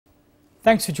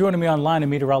Thanks for joining me online.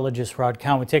 I'm meteorologist Rod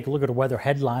Cowan. We take a look at the weather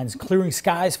headlines. Clearing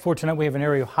skies for tonight. We have an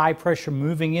area of high pressure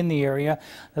moving in the area.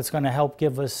 That's going to help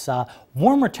give us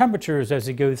warmer temperatures as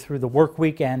we go through the work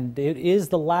week, and it is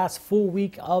the last full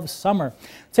week of summer.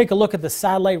 Take a look at the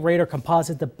satellite radar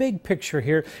composite, the big picture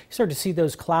here. You start to see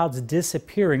those clouds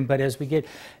disappearing, but as we get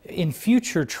in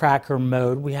future tracker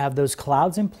mode, we have those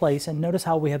clouds in place, and notice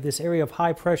how we have this area of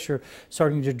high pressure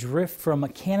starting to drift from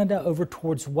Canada over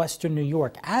towards western New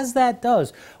York. As that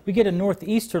does, we get a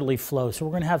northeasterly flow, so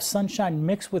we're going to have sunshine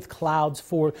mixed with clouds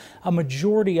for a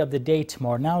majority of the day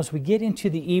tomorrow. Now, as we get into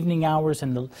the evening hours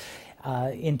and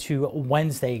into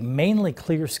Wednesday, mainly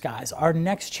clear skies. Our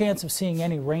next chance of seeing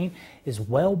any rain is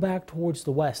well back towards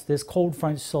the west. This cold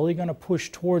front is slowly going to push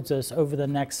towards us over the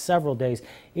next several days.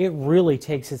 It really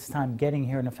takes its time getting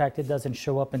here, and in fact, it doesn't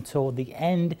show up until the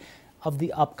end of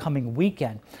the upcoming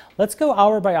weekend. Let's go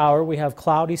hour by hour. We have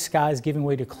cloudy skies giving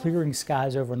way to clearing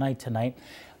skies overnight tonight.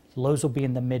 Lows will be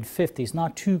in the mid-50s.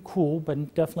 Not too cool,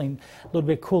 but definitely a little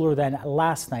bit cooler than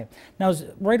last night. Now,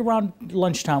 right around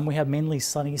lunchtime, we have mainly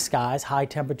sunny skies, high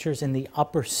temperatures in the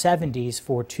upper 70s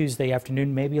for Tuesday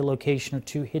afternoon, maybe a location or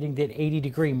two hitting that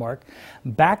 80-degree mark.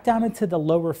 Back down into the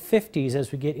lower 50s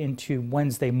as we get into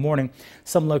Wednesday morning.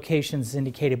 Some locations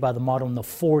indicated by the model in the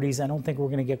 40s. I don't think we're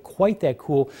going to get quite that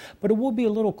cool, but it will be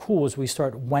a little cool as we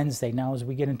start Wednesday. Now, as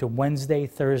we get into Wednesday,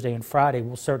 Thursday, and Friday,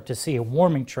 we'll start to see a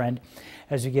warming trend.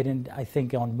 As we get in, I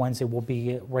think on Wednesday we'll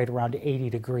be right around 80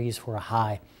 degrees for a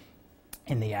high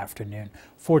in the afternoon.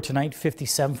 For tonight,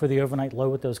 57 for the overnight low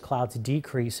with those clouds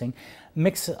decreasing.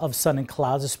 Mix of sun and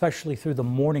clouds, especially through the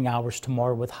morning hours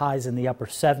tomorrow with highs in the upper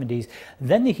 70s.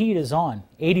 Then the heat is on.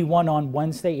 81 on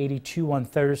Wednesday, 82 on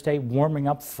Thursday, warming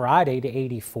up Friday to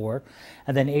 84.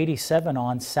 And then 87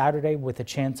 on Saturday with a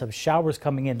chance of showers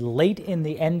coming in late in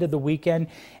the end of the weekend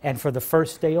and for the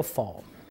first day of fall.